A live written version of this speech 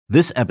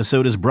This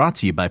episode is brought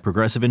to you by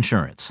Progressive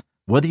Insurance.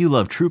 Whether you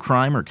love true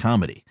crime or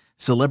comedy,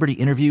 celebrity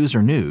interviews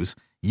or news,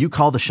 you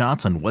call the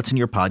shots on what's in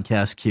your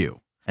podcast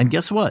queue. And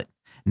guess what?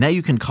 Now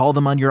you can call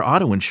them on your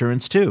auto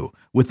insurance too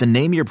with the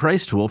Name Your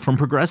Price tool from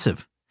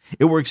Progressive.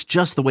 It works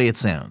just the way it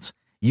sounds.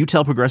 You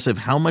tell Progressive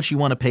how much you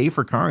want to pay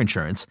for car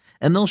insurance,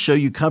 and they'll show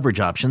you coverage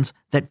options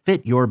that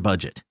fit your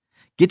budget.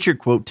 Get your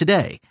quote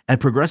today at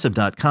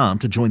Progressive.com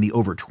to join the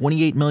over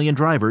 28 million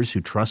drivers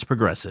who trust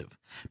Progressive.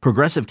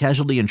 Progressive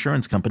Casualty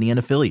Insurance Company and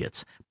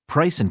Affiliates.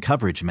 Price and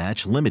coverage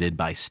match limited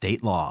by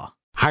state law.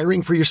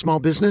 Hiring for your small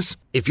business?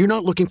 If you're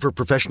not looking for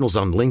professionals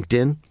on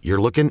LinkedIn,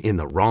 you're looking in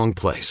the wrong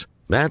place.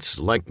 That's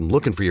like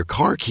looking for your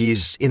car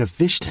keys in a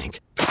fish tank.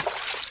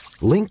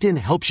 LinkedIn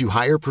helps you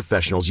hire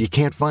professionals you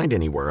can't find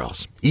anywhere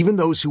else, even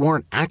those who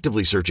aren't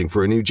actively searching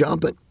for a new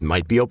job but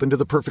might be open to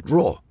the perfect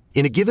role.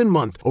 In a given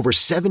month, over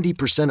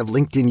 70% of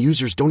LinkedIn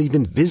users don't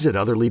even visit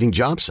other leading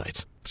job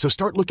sites. So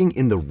start looking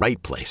in the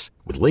right place.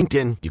 With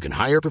LinkedIn, you can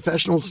hire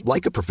professionals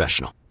like a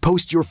professional.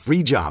 Post your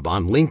free job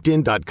on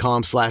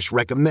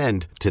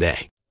linkedin.com/recommend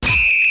today.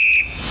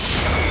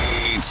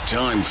 It's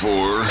time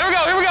for... Here we go!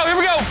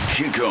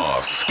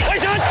 Kickoff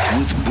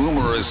with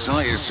Boomer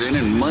Esiason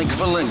and Mike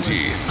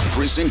Valenti.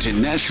 Presented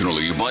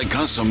nationally by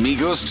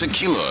Casamigos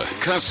Tequila.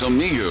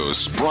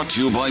 Casamigos, brought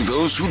to you by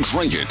those who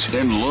drink it.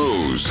 And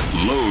Lowe's.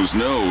 Lowe's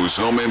knows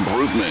home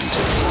improvement.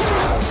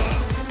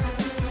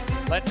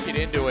 Let's get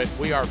into it.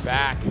 We are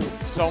back.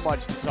 So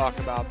much to talk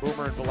about.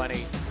 Boomer and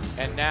Valenti.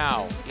 And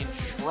now,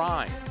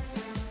 enshrined,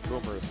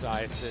 Boomer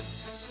Esiason.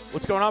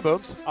 What's going on,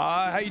 Booms?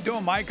 How you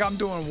doing, Mike? I'm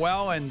doing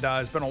well, and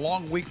it's been a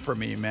long week for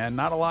me, man.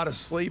 Not a lot of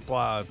sleep.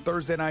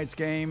 Thursday night's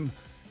game,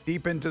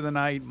 deep into the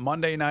night.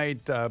 Monday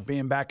night,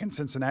 being back in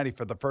Cincinnati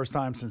for the first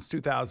time since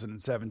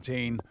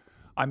 2017.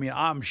 I mean,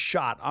 I'm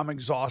shot. I'm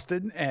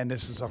exhausted, and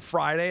this is a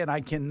Friday, and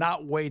I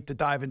cannot wait to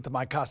dive into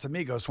my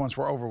Casamigos once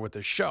we're over with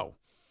this show.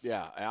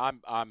 Yeah,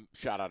 I'm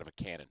shot out of a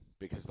cannon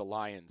because the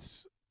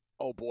Lions.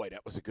 Oh boy,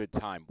 that was a good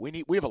time.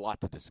 We have a lot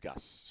to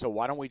discuss. So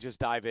why don't we just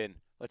dive in?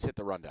 Let's hit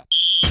the rundown.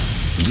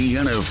 The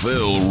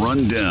NFL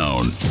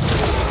Rundown.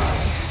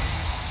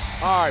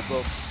 All right,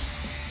 folks.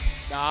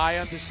 Now, I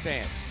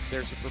understand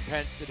there's a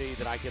propensity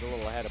that I get a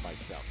little ahead of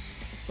myself.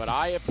 But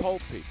I have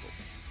told people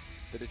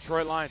the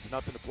Detroit Lions are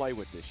nothing to play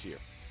with this year.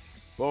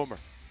 Boomer,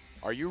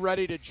 are you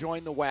ready to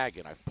join the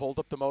wagon? I've pulled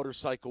up the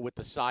motorcycle with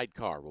the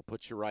sidecar. We'll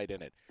put you right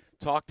in it.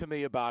 Talk to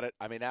me about it.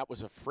 I mean, that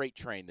was a freight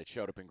train that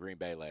showed up in Green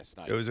Bay last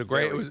night. It was a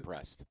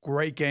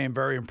great game,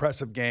 very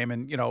impressive game.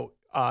 And,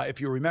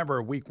 if you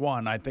remember week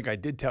one, I think I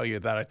did tell you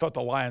that I thought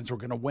the Lions were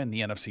going to win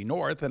the NFC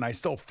North, and I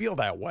still feel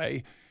that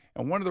way.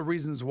 And one of the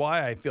reasons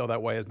why I feel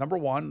that way is, number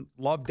one,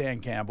 love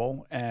Dan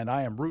Campbell, and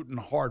I am rooting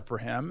hard for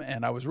him.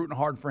 And I was rooting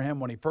hard for him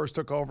when he first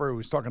took over. He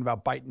was talking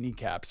about biting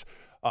kneecaps.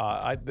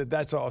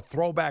 That's a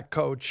throwback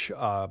coach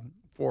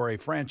for a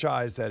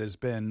franchise that has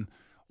been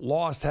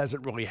lost,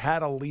 hasn't really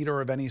had a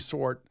leader of any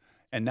sort,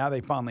 and now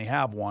they finally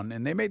have one.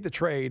 And they made the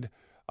trade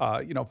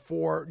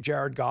for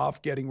Jared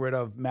Goff, getting rid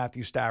of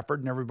Matthew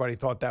Stafford, and everybody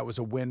thought that was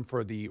a win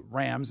for the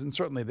Rams, and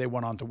certainly they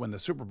went on to win the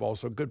Super Bowl,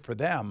 so good for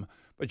them.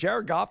 But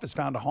Jared Goff has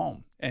found a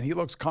home, and he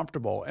looks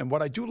comfortable. And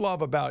what I do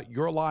love about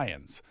your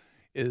Lions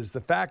is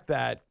the fact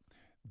that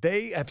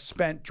they have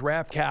spent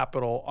draft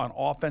capital on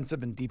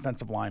offensive and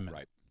defensive linemen.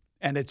 Right.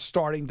 And it's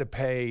starting to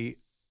pay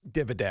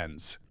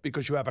dividends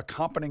because you have a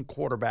competent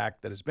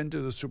quarterback that has been to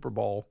the Super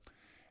Bowl,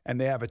 and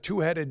they have a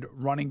two-headed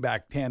running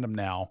back tandem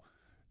now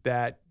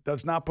that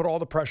does not put all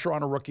the pressure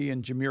on a rookie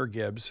in Jahmyr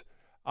Gibbs.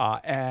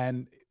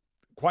 And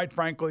quite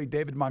frankly,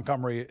 David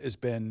Montgomery has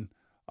been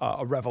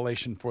a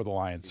revelation for the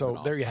Lions. So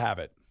awesome. There you have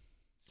it.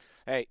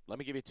 Hey, let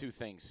me give you two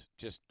things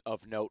just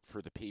of note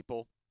for the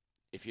people.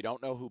 If you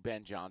don't know who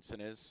Ben Johnson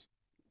is,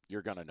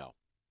 you're going to know.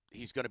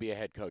 He's going to be a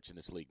head coach in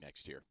this league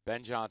next year.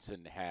 Ben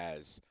Johnson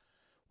has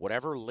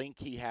whatever link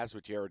he has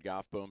with Jared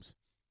Goff, Booms,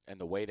 and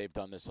the way they've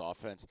done this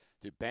offense.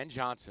 Dude, Ben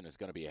Johnson is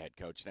going to be a head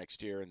coach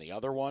next year. And the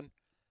other one,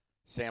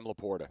 Sam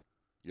Laporta.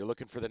 You're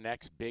looking for the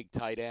next big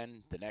tight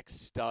end, the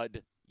next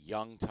stud,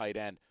 young tight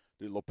end.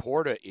 Dude,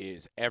 Laporta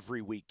is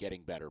every week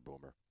getting better,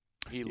 Boomer.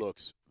 He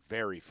looks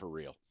very for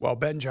real. Well,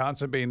 Ben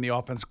Johnson being the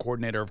offense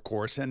coordinator, of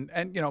course, and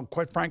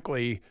quite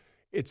frankly,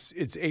 it's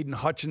Aiden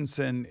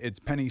Hutchinson, it's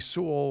Penei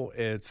Sewell,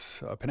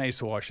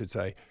 I should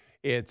say.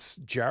 It's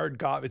Jared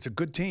Goff. It's a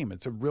good team.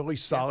 It's a really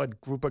solid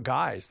group of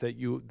guys that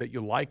you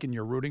like and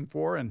you're rooting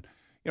for. And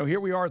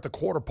here we are at the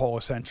quarter pole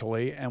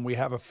essentially, and we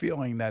have a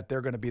feeling that they're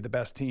going to be the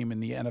best team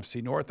in the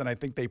NFC North, and I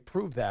think they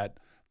proved that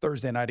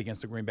Thursday night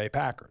against the Green Bay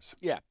Packers.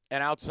 Yeah,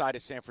 and outside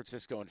of San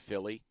Francisco and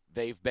Philly,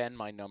 they've been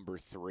my number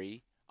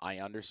 3. I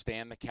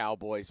understand the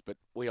Cowboys, but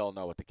we all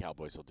know what the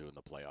Cowboys will do in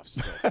the playoffs.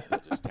 Still. They'll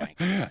just tank.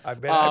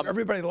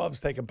 Everybody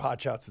loves taking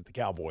pot shots at the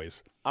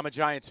Cowboys. I'm a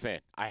Giants fan.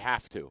 I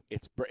have to.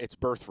 It's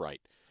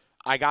birthright.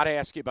 I got to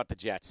ask you about the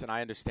Jets, and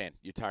I understand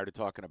you're tired of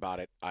talking about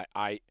it.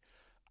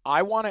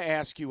 I want to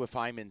ask you if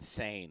I'm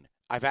insane.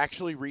 I've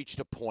actually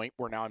reached a point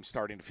where now I'm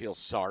starting to feel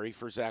sorry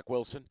for Zach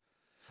Wilson.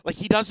 Like,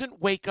 he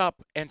doesn't wake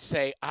up and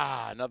say,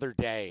 another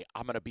day,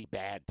 I'm going to be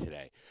bad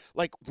today.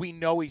 Like, we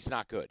know he's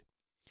not good.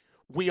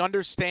 we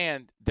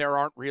understand there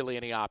aren't really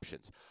any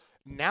options.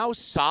 Now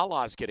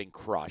Salah's getting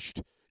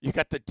crushed. You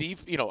got the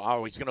he's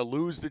going to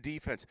lose the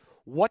defense.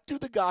 What do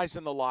the guys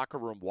in the locker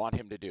room want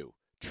him to do?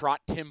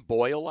 Trot Tim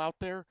Boyle out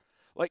there?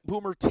 Like,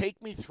 Boomer,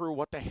 take me through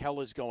what the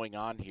hell is going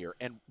on here,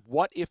 and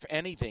what, if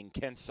anything,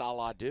 can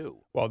Salah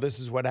do? Well, this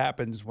is what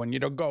happens when you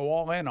don't go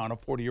all in on a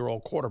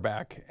 40-year-old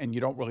quarterback and you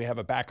don't really have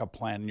a backup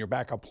plan, and your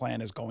backup plan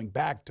is going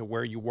back to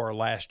where you were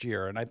last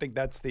year. And I think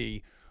that's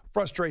the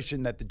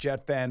frustration that the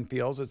Jet fan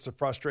feels. It's the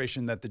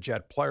frustration that the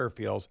Jet player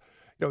feels.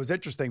 It was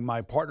interesting.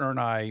 My partner and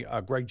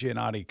I, Greg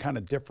Giannotti, kind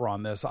of differ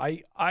on this.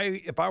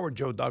 If I were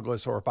Joe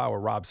Douglas or if I were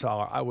Rob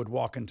Saleh, I would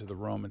walk into the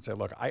room and say,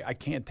 look, I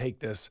can't take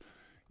this,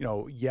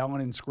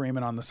 yelling and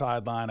screaming on the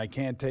sideline. I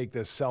can't take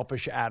this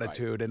selfish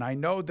attitude. Right. And I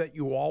know that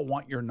you all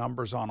want your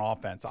numbers on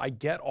offense. I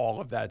get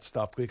all of that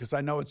stuff because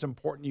I know it's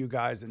important to you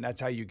guys, and that's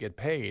how you get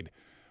paid.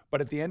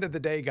 But at the end of the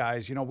day,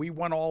 guys, we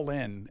went all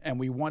in, and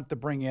we want to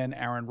bring in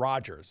Aaron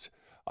Rodgers.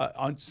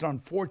 It's an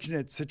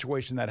unfortunate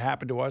situation that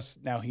happened to us.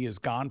 Now he is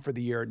gone for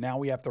the year. Now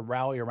we have to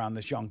rally around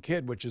this young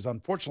kid, which is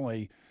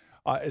unfortunately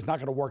is not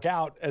going to work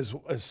out as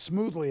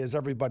smoothly as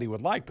everybody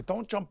would like. But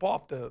don't jump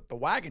off the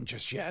wagon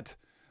just yet.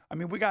 I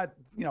mean, we got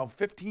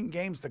 15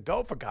 games to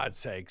go, for God's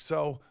sake.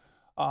 So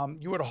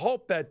you would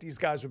hope that these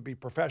guys would be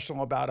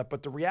professional about it.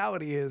 But the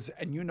reality is,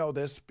 and you know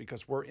this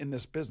because we're in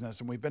this business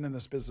and we've been in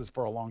this business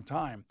for a long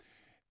time,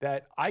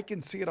 that I can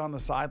see it on the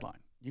sideline.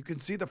 You can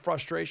see the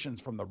frustrations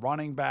from the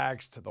running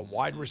backs to the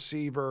wide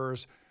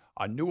receivers,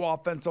 a new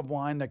offensive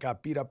line that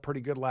got beat up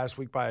pretty good last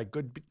week by a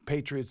good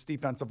Patriots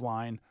defensive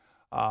line.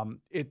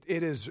 It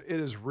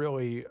is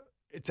really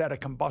at a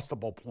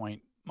combustible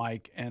point,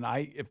 Mike. And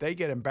if they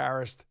get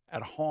embarrassed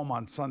at home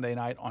on Sunday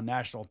night on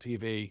national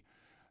TV,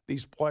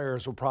 these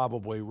players will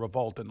probably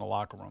revolt in the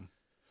locker room.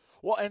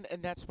 Well,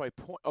 and that's my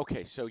point.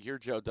 Okay, so you're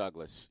Joe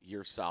Douglas,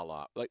 you're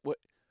Salah. Like,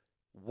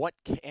 what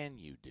can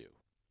you do?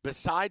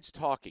 Besides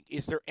talking,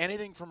 is there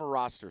anything from a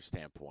roster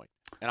standpoint?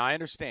 And I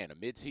understand a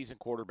midseason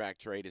quarterback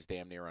trade is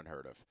damn near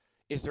unheard of.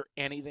 Is there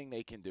anything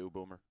they can do,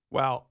 Boomer?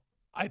 Well,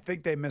 I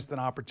think they missed an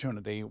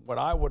opportunity. What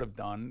I would have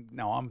done,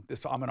 now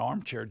I'm an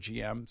armchair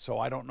GM, so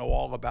I don't know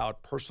all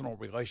about personal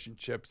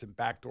relationships and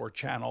backdoor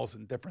channels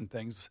and different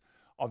things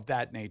of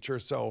that nature.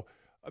 So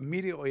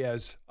immediately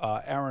as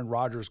Aaron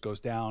Rodgers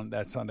goes down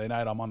that Sunday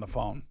night, I'm on the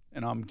phone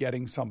and I'm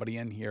getting somebody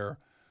in here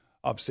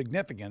of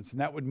significance, and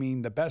that would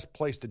mean the best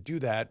place to do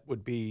that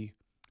would be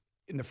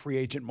in the free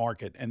agent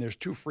market. And there's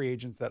 2 free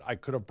agents that I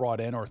could have brought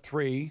in, or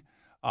 3.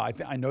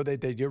 I know that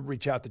they did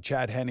reach out to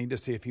Chad Henne to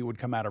see if he would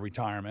come out of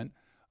retirement.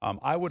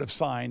 I would have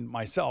signed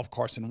myself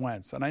Carson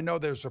Wentz, and I know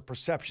there's a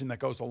perception that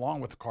goes along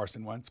with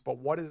Carson Wentz, but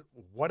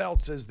what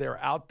else is there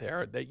out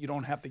there that you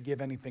don't have to give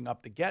anything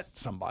up to get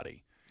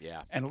somebody?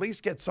 Yeah, and at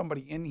least get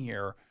somebody in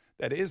here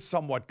that is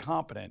somewhat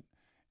competent.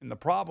 And the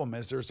problem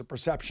is there's a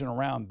perception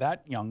around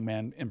that young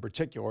man in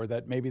particular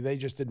that maybe they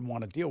just didn't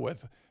want to deal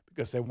with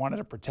because they wanted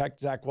to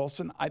protect Zach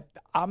Wilson.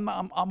 I'm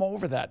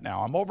over that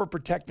now. I'm over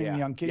protecting the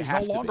young kid. He's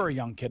no longer a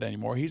young kid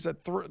anymore. He's a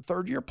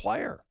third-year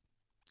player.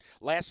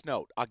 Last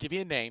note, I'll give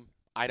you a name.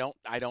 I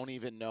don't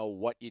even know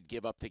what you'd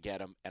give up to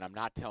get him, and I'm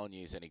not telling you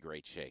he's any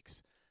great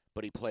shakes.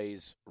 But he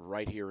plays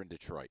right here in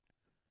Detroit.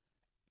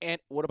 And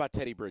what about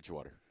Teddy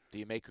Bridgewater? Do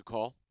you make a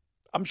call?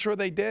 I'm sure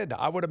they did.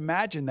 I would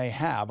imagine they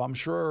have. I'm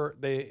sure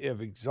they have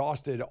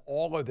exhausted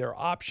all of their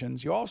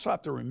options. You also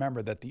have to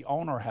remember that the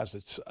owner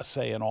has a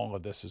say in all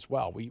of this as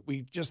well.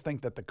 We just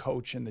think that the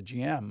coach and the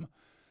GM,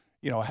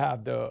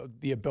 have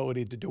the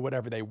ability to do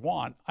whatever they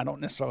want. I don't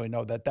necessarily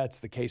know that that's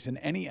the case in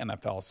any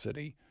NFL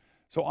city.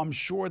 So I'm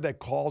sure that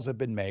calls have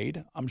been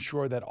made. I'm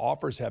sure that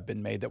offers have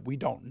been made that we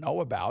don't know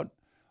about.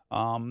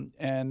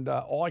 And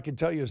all I can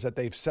tell you is that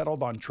they've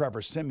settled on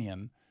Trevor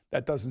Siemian.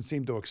 That doesn't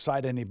seem to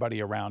excite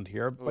anybody around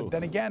here. But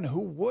then again,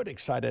 who would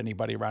excite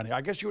anybody around here?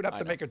 I guess you would have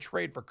to make a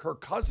trade for Kirk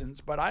Cousins,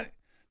 but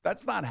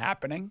that's not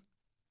happening.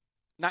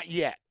 Not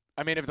yet.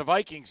 I mean, if the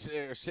Vikings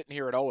are sitting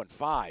here at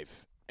 0-5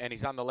 and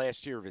he's on the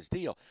last year of his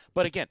deal.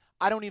 But again,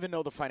 I don't even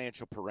know the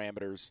financial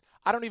parameters.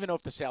 I don't even know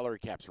if the salary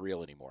cap's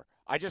real anymore.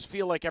 I just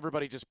feel like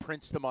everybody just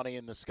prints the money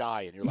in the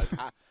sky, and you're like,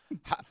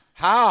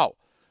 how?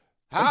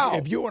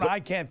 If you and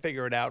I can't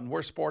figure it out, and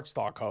we're sports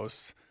talk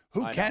hosts,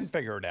 who can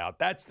figure it out?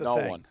 That's the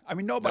thing. One. I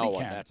mean, nobody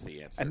can. That's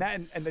the answer.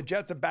 And the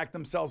Jets have backed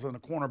themselves in the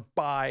corner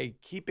by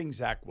keeping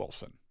Zach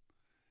Wilson.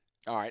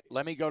 All right,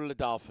 let me go to the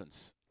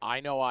Dolphins. I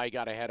know I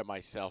got ahead of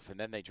myself, and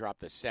then they dropped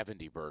the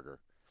 70 burger.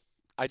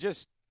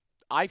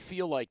 I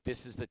feel like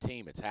this is the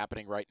team. It's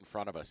happening right in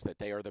front of us, that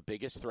they are the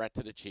biggest threat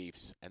to the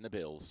Chiefs and the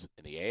Bills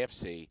in the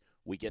AFC.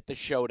 We get the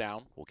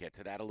showdown. We'll get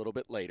to that a little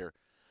bit later.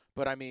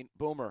 But, I mean,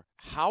 Boomer,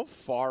 how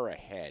far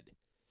ahead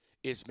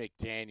is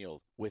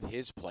McDaniel with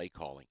his play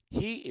calling?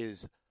 He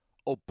is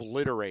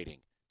obliterating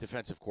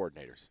defensive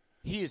coordinators.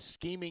 He is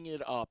scheming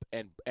it up,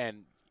 and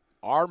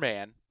our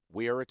man,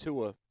 we are a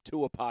Tua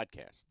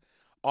podcast.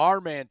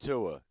 Our man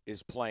Tua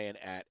is playing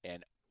at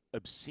an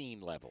obscene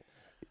level.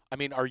 I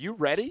mean, are you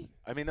ready?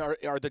 I mean,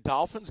 are the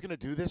Dolphins going to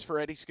do this for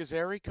Eddie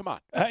Scazzeri? Come on.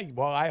 Hey,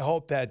 well, I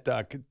hope that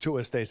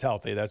Tua stays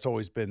healthy. That's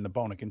always been the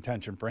bone of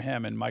contention for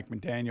him and Mike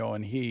McDaniel,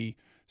 and he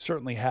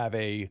certainly have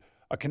a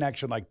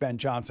connection like Ben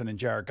Johnson and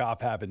Jared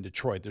Goff have in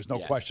Detroit. There's no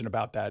question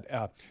about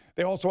that.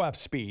 They also have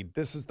speed.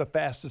 This is the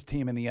fastest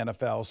team in the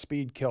NFL.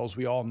 Speed kills.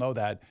 We all know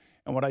that.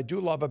 And what I do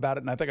love about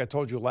it, and I think I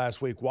told you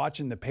last week,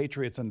 watching the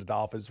Patriots and the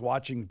Dolphins,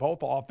 watching both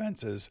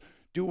offenses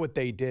do what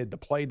they did, the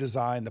play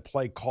design, the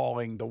play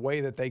calling, the way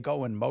that they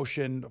go in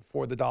motion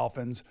for the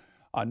Dolphins.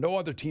 No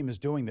other team is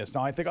doing this.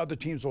 Now, I think other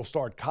teams will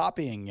start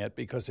copying it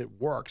because it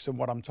works. And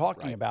what I'm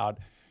talking about,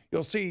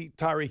 you'll see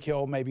Tyreek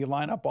Hill maybe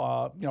line up,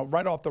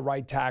 right off the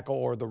right tackle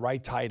or the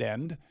right tight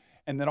end,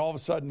 and then all of a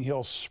sudden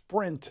he'll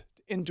sprint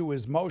into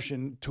his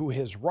motion to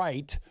his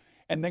right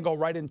and then go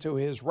right into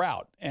his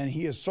route. And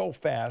he is so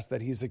fast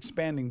that he's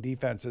expanding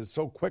defenses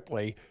so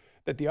quickly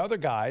that the other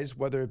guys,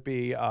 whether it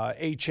be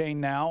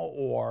A-Chain now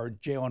or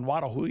Jalen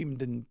Waddle, who even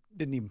didn't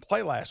even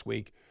play last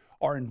week,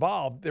 are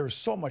involved. There's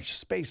so much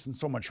space and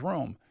so much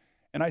room.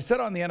 And I said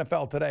on the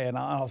NFL Today, and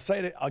I'll say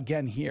it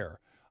again here,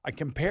 I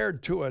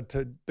compared Tua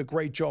to the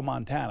great Joe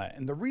Montana.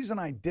 And the reason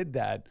I did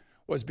that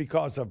was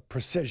because of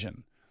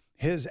precision.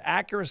 His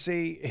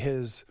accuracy,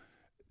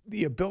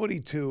 the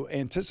ability to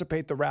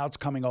anticipate the routes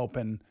coming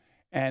open,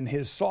 and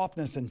his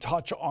softness and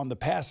touch on the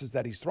passes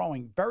that he's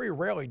throwing. Very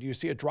rarely do you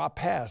see a drop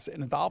pass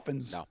in a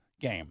Dolphins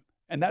game.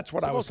 And that's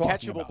what I was talking about.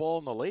 It's the most catchable ball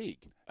in the league.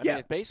 I mean,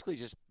 it basically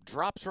just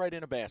drops right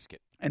in a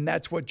basket. And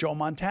that's what Joe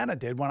Montana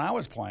did when I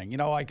was playing.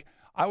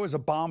 I was a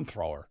bomb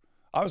thrower.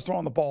 I was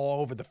throwing the ball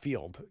all over the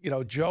field.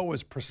 Joe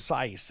was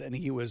precise, and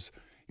he was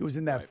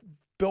in that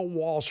Bill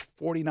Walsh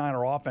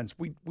 49er offense.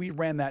 We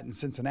ran that in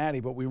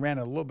Cincinnati, but we ran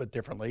it a little bit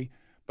differently.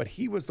 But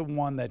he was the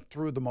one that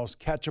threw the most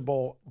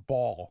catchable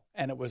ball,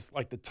 and it was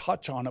like the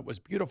touch on it was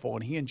beautiful.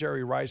 And he and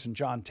Jerry Rice and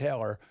John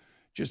Taylor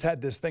just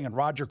had this thing, and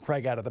Roger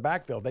Craig out of the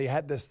backfield. They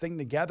had this thing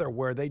together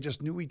where they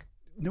just knew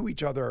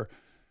each other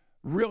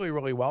really,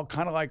 really well,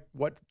 kind of like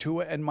what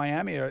Tua and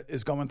Miami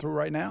is going through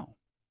right now.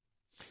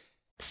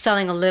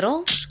 Selling a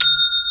little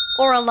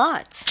or a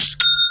lot?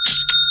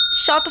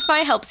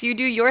 Shopify helps you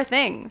do your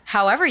thing,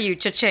 however you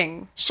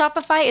cha-ching.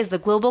 Shopify is the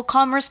global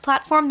commerce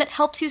platform that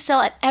helps you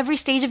sell at every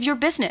stage of your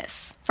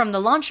business. From the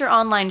launch your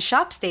online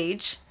shop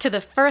stage, to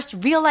the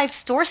first real-life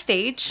store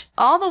stage,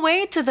 all the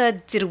way to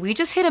the did we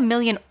just hit 1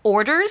 million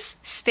orders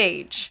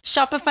stage.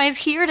 Shopify's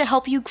here to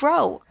help you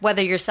grow.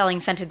 Whether you're selling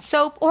scented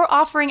soap or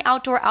offering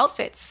outdoor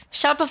outfits,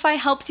 Shopify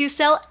helps you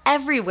sell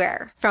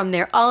everywhere. From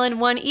their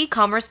all-in-one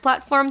e-commerce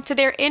platform to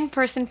their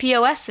in-person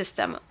POS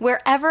system,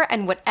 wherever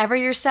and whatever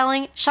you're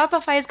selling,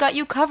 Shopify's got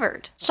you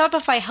covered.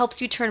 Shopify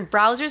helps you turn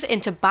browsers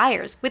into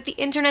buyers with the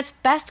internet's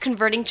best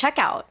converting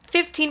checkout.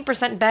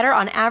 15% better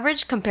on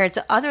average compared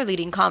to other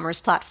leading commerce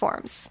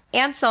platforms.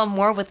 And sell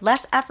more with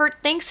less effort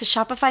thanks to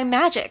Shopify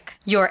Magic,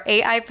 your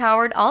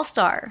AI-powered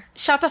all-star.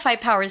 Shopify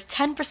powers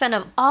 10%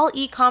 of all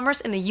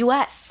e-commerce in the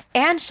U.S.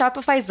 And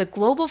Shopify is the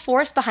global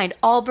force behind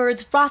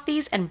Allbirds,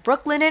 Rothy's, and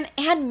Brooklinen,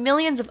 and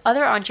millions of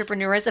other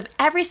entrepreneurs of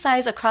every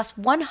size across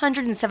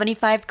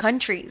 175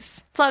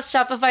 countries. Plus,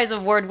 Shopify's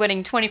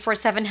award-winning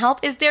 24/7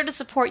 help is there to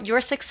support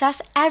your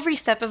success every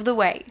step of the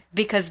way.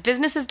 Because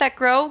businesses that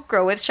grow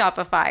with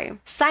Shopify.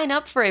 Sign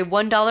up for a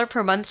 $1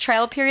 per month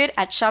trial period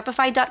at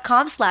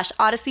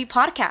shopify.com/Odyssey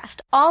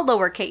Podcast, all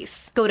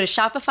lowercase. Go to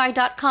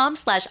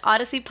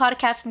shopify.com/Odyssey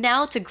Podcast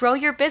now to grow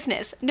your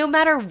business, no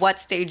matter what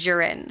stage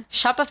you're in.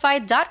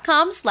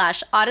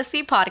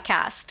 Shopify.com/Odyssey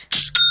Podcast.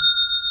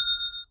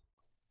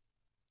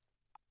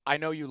 I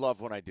know you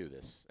love when I do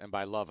this, and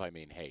by love I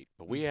mean hate,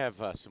 but we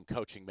have some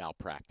coaching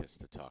malpractice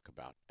to talk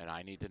about, and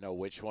I need to know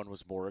which one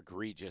was more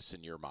egregious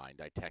in your mind.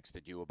 I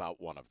texted you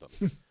about one of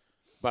them.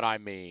 But I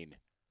mean,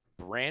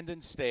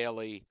 Brandon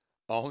Staley,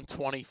 own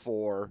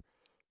 24,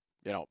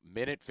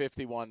 minute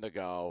 51 to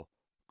go,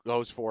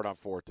 goes for it on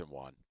 4th and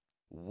 1.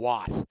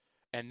 What?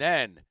 And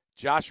then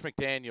Josh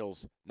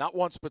McDaniels, not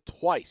once but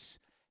twice,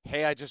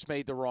 hey, I just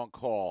made the wrong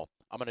call.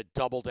 I'm going to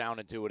double down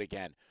and do it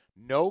again.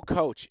 No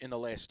coach in the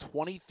last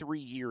 23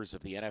 years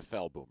of the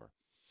NFL, Boomer,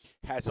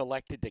 has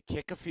elected to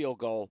kick a field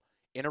goal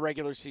in a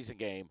regular season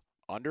game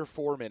under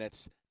 4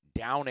 minutes,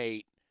 down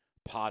 8,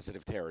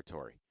 positive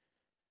territory.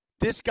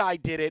 This guy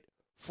did it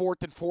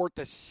 4th and 4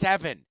 to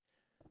 7.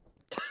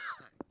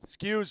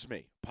 Excuse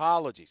me.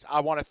 Apologies. I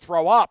want to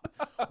throw up.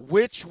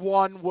 Which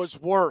one was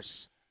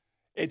worse?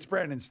 It's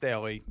Brandon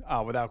Staley,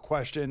 without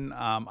question.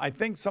 I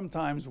think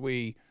sometimes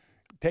we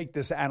take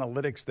this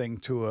analytics thing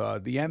to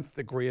the nth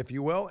degree, if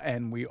you will,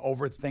 and we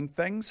overthink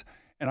things.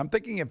 And I'm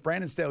thinking if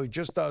Brandon Staley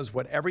just does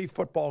what every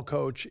football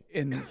coach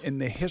in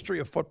the history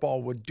of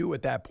football would do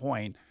at that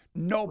point,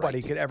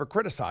 nobody could ever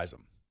criticize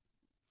him.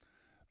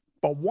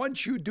 But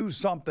once you do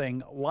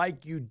something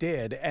like you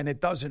did and it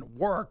doesn't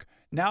work,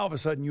 now all of a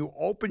sudden you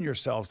open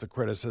yourselves to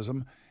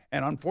criticism.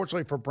 And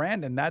unfortunately for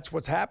Brandon, that's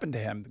what's happened to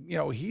him.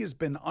 He has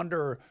been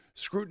under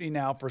scrutiny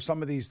now for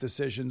some of these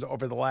decisions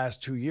over the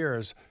last 2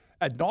 years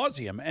ad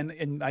nauseum.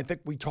 And I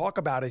think we talk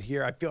about it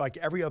here, I feel like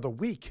every other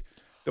week.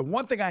 The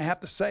one thing I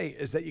have to say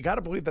is that you got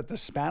to believe that the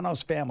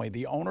Spanos family,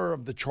 the owner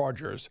of the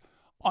Chargers,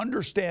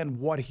 understand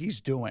what he's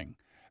doing.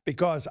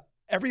 Because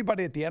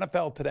everybody at the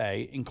NFL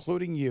today,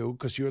 including you,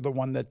 because you're the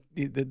one that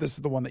this is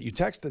the one that you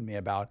texted me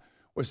about,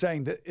 was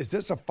saying that is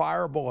this a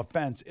fireable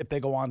offense if they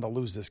go on to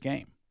lose this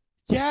game?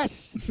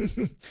 Yes.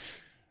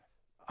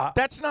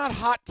 That's not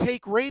hot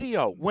take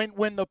radio.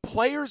 When the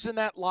players in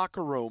that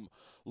locker room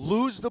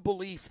lose the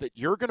belief that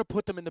you're going to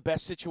put them in the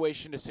best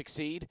situation to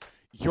succeed,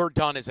 you're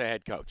done as a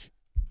head coach.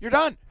 You're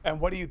done.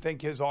 And what do you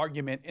think his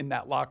argument in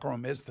that locker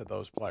room is to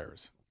those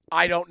players?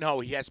 I don't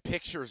know. He has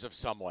pictures of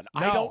someone.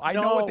 No, I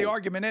know what the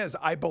argument is.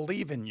 I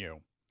believe in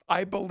you.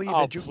 I believe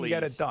that you can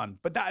get it done.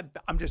 But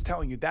I'm just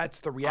telling you, that's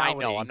the reality. I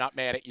know. I'm not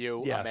mad at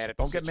you. Yes, I'm mad at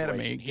don't the get situation.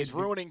 mad at me. He's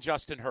ruining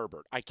Justin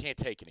Herbert. I can't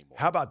take anymore.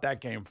 How about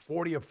that game?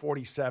 40 of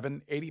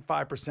 47,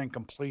 85%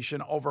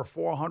 completion, over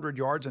 400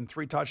 yards and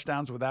 3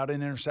 touchdowns without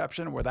an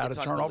interception, without a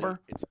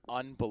turnover. It's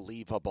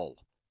unbelievable.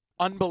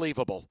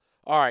 Unbelievable.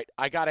 All right,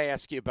 I got to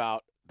ask you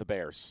about the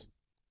Bears.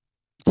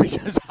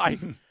 Because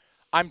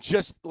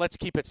let's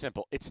keep it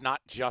simple. It's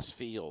not just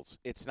Fields.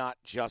 It's not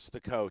just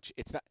the coach.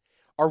 It's not.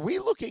 Are we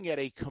looking at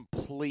a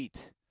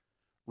complete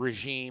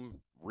regime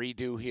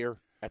redo here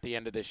at the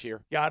end of this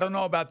year? Yeah, I don't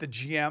know about the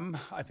GM.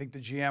 I think the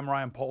GM,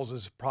 Ryan Poles,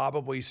 is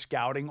probably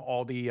scouting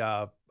all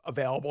the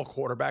available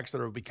quarterbacks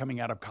that will be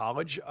coming out of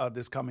college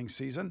this coming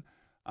season.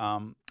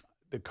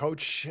 The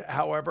coach,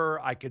 however,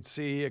 I could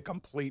see a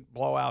complete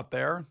blowout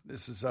there.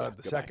 This is the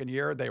second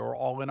year. They were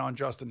all in on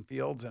Justin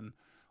Fields, and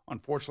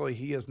unfortunately,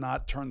 he has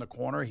not turned the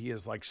corner. He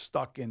is like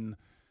stuck in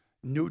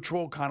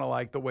neutral, kind of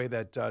like the way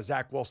that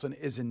Zach Wilson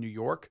is in New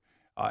York.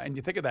 And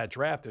you think of that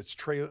draft, it's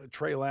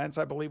Trey Lance,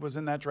 I believe, was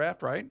in that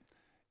draft, right?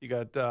 You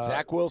got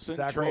Zach Wilson,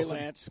 Trey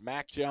Lance,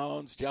 Mac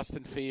Jones,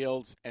 Justin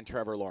Fields, and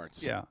Trevor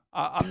Lawrence. Yeah,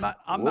 I'm not.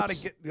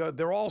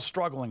 They're all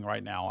struggling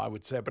right now, I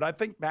would say. But I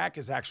think Mac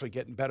is actually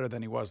getting better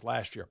than he was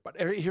last year. But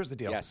here's the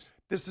deal. Yes.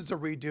 This is a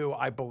redo,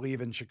 I believe,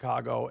 in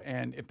Chicago.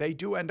 And if they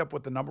do end up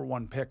with the number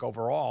 1 pick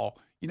overall,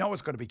 you know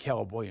it's going to be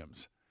Caleb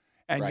Williams.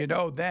 And you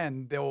know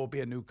then there will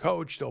be a new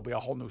coach. There will be a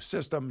whole new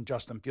system.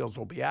 Justin Fields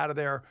will be out of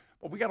there.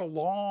 But we got a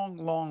long,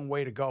 long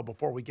way to go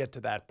before we get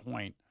to that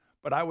point.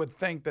 But I would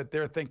think that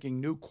they're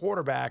thinking new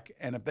quarterback,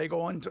 and if they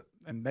go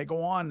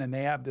on and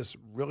they have this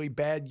really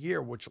bad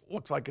year, which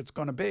looks like it's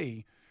going to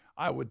be,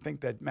 I would think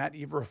that Matt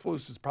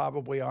Eberflus is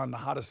probably on the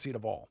hottest seat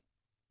of all.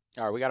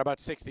 All right, we got about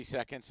 60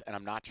 seconds, and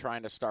I'm not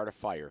trying to start a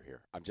fire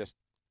here.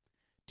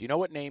 Do you know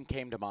what name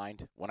came to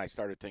mind when I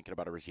started thinking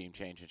about a regime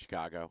change in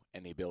Chicago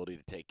and the ability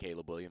to take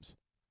Caleb Williams?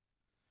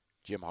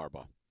 Jim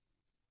Harbaugh.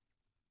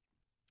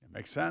 It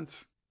makes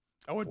sense.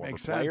 That would make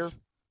player, sense.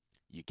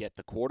 You get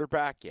the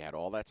quarterback. You had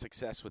all that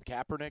success with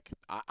Kaepernick.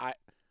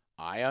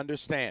 I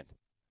understand.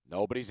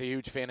 Nobody's a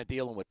huge fan of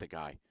dealing with the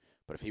guy.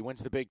 But if he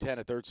wins the Big Ten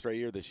a third straight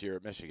year this year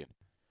at Michigan,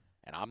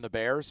 and I'm the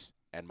Bears,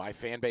 and my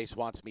fan base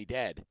wants me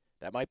dead,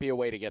 that might be a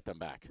way to get them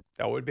back.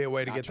 That would be a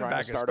way to get them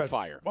back. To start a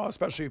fire. Well,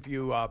 especially if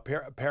you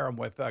pair him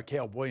with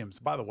Caleb Williams.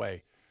 By the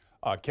way,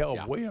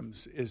 Caleb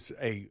Williams is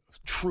a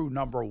true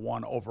number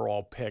 1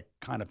 overall pick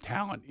kind of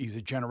talent. He's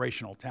a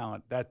generational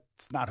talent. That's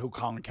not who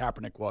Colin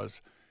Kaepernick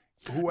was.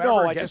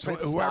 I just meant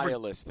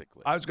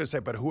stylistically. I was going to say,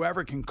 but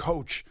whoever can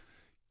coach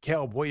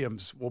Caleb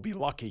Williams will be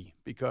lucky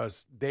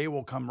because they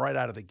will come right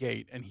out of the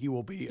gate, and he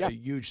will be a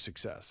huge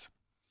success.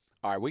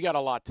 All right, we got a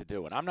lot to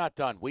do, and I'm not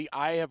done.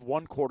 I have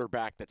one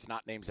quarterback that's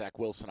not named Zach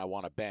Wilson I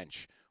want to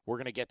bench. We're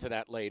going to get to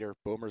that later.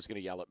 Boomer's going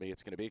to yell at me.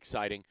 It's going to be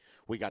exciting.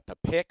 We got the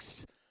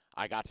picks.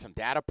 I got some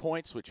data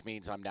points, which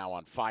means I'm now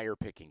on fire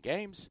picking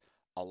games.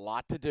 A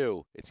lot to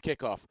do. It's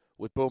kickoff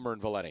with Boomer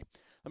and Valenti.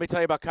 Let me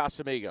tell you about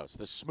Casamigos,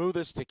 the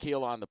smoothest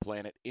tequila on the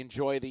planet.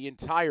 Enjoy the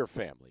entire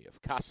family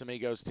of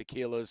Casamigos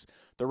tequilas,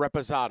 the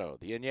Reposado,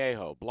 the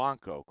Añejo,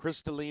 Blanco,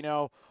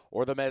 Cristalino,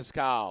 or the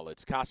Mezcal.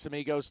 It's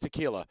Casamigos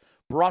tequila,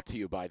 brought to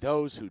you by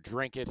those who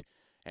drink it.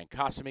 And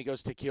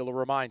Casamigos tequila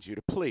reminds you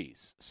to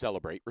please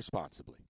celebrate responsibly.